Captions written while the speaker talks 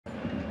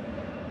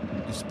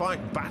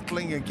Despite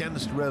battling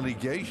against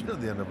relegation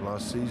at the end of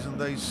last season,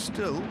 they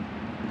still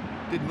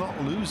did not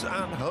lose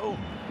at home.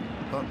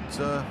 But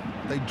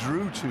they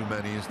drew too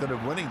many instead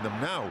of winning them.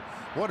 Now,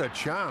 what a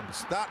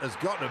chance. That has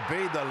got to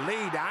be the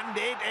lead, and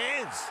it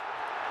is.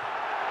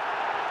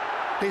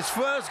 His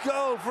first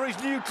goal for his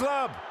new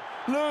club.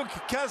 Luc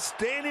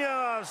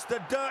Castaignos,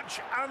 the Dutch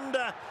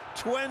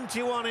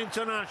under-21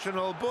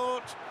 international,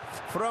 bought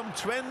from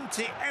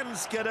Twente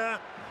Enschede.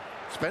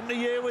 Spent a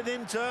year with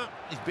Inter.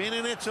 He's been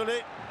in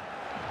Italy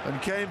and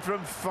came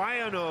from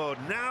Feyenoord.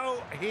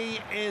 Now he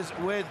is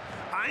with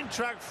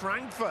Eintracht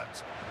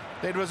Frankfurt.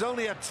 It was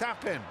only a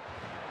tap-in.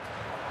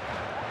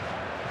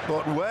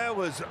 But where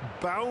was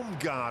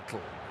Baumgartel?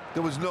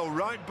 There was no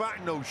right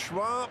back, no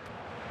Schwab.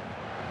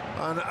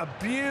 And a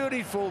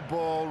beautiful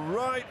ball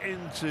right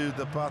into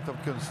the path of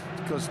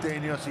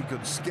Castaignos. He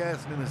could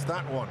scarcely miss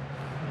that one.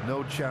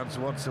 No chance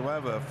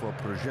whatsoever for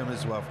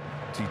Przemysław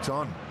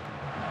Titon.